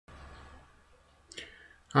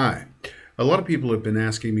Hi. A lot of people have been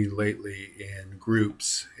asking me lately in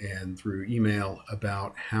groups and through email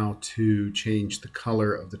about how to change the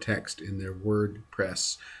color of the text in their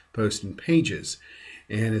WordPress post and pages.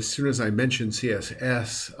 And as soon as I mentioned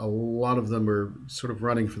CSS, a lot of them are sort of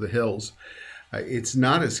running for the hills. It's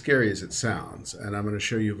not as scary as it sounds, and I'm going to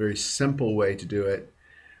show you a very simple way to do it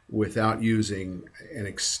without using an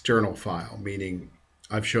external file, meaning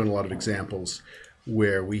I've shown a lot of examples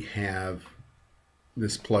where we have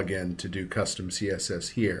this plugin to do custom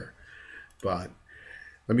CSS here, but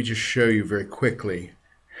let me just show you very quickly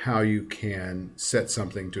how you can set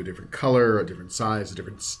something to a different color, a different size, a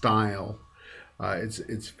different style.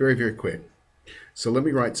 It's very, very quick. So let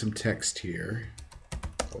me write some text here.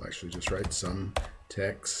 I'll actually just write some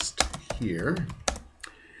text here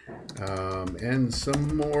and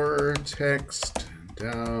some more text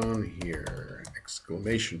down here,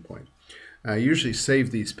 exclamation point. I usually save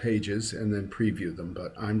these pages and then preview them,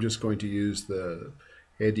 but I'm just going to use the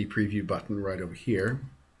handy preview button right over here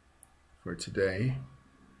for today.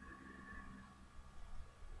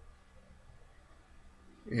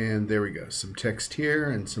 And there we go, some text here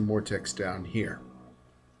and some more text down here.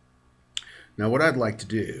 Now what I'd like to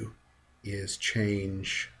do is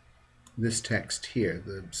change this text here,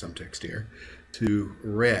 some text here, to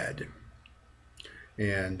red.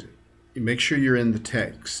 And make sure you're in the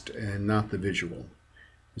text and not the visual.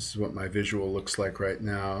 This is what my visual looks like right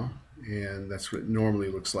now, and that's what it normally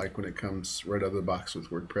looks like when it comes right out of the box with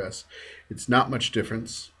WordPress. It's not much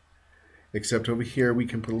difference, except over here we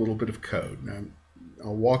can put a little bit of code. Now,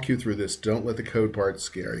 I'll walk you through this. Don't let the code part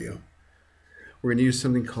scare you. We're going to use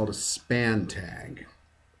something called a span tag.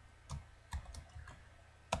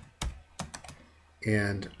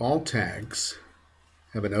 And all tags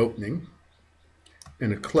have an opening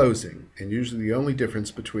and a closing, and usually the only difference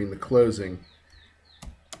between the closing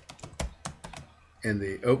and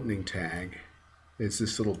the opening tag is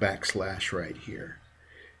this little backslash right here.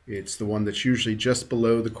 It's the one that's usually just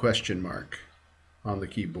below the question mark on the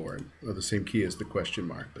keyboard, or the same key as the question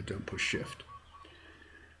mark, but don't push shift.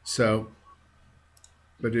 So,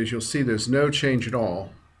 but as you'll see, there's no change at all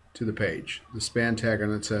to the page. The span tag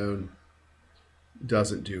on its own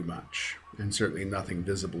doesn't do much, and certainly nothing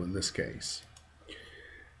visible in this case.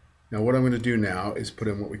 Now what I'm going to do now is put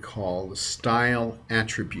in what we call the style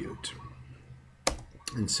attribute.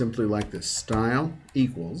 And simply like this, style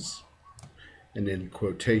equals, and in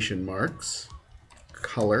quotation marks,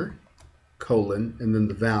 color, colon, and then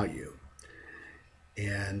the value.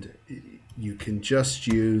 And you can just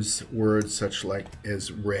use words such like as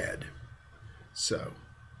red. So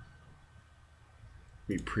let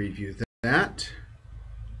me preview that.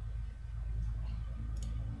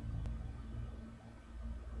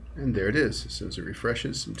 And there it is. As soon as it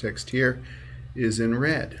refreshes, some text here is in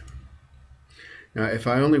red. Now, if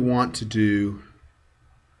I only want to do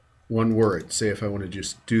one word, say if I want to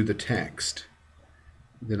just do the text,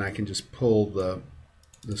 then I can just pull the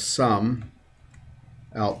sum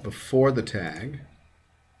out before the tag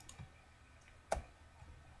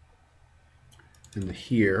and the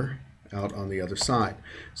here out on the other side.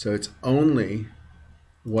 So it's only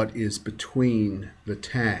what is between the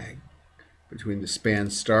tag, between the span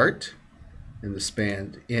start and the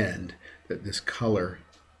span end, that this color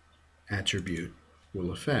attribute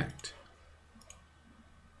will affect.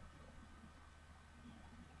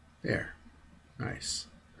 There, nice.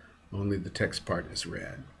 Only the text part is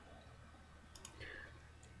red.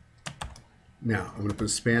 Now I'm going to put a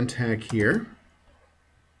span tag here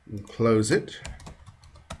and close it.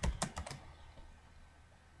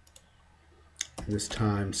 And this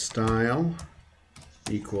time style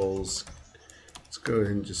equals, let's go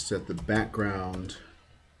ahead and just set the background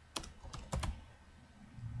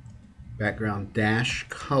dash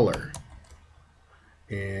color,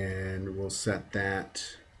 and we'll set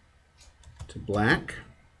that to black.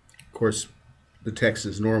 Of course, the text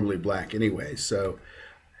is normally black anyway, so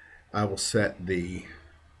I will set the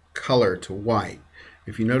color to white.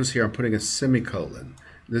 If you notice here, I'm putting a semicolon.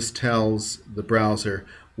 This tells the browser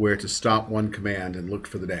where to stop one command and look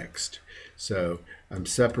for the next. So I'm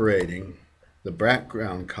separating the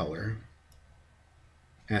background color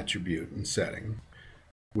attribute and setting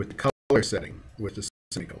with the color setting with the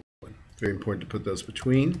semicolon. Very important to put those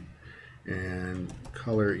between. And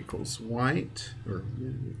color equals white, or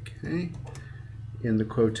okay, in the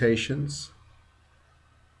quotations.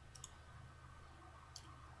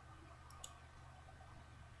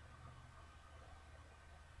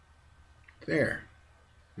 There.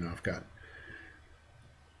 Now I've got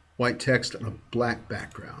white text on a black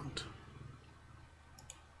background.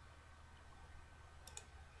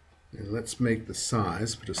 And let's make the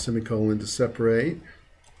size, put a semicolon to separate.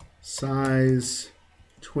 Size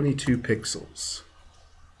 22 pixels.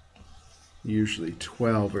 Usually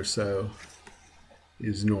 12 or so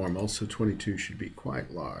is normal, so 22 should be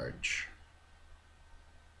quite large.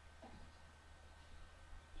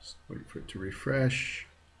 Just wait for it to refresh.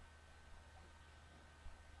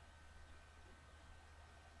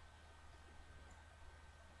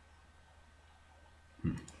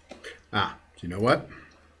 Do you know what?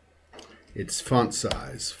 It's font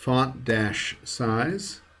size. Font dash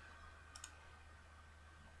size.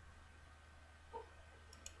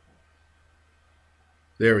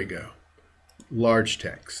 There we go. Large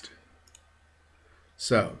text.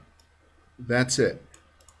 So that's it.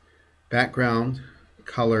 Background,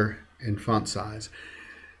 color, and font size.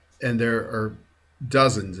 And there are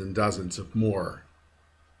dozens and dozens of more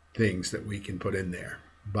things that we can put in there.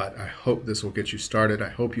 But I hope this will get you started. I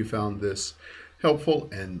hope you found this helpful,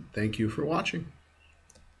 and thank you for watching.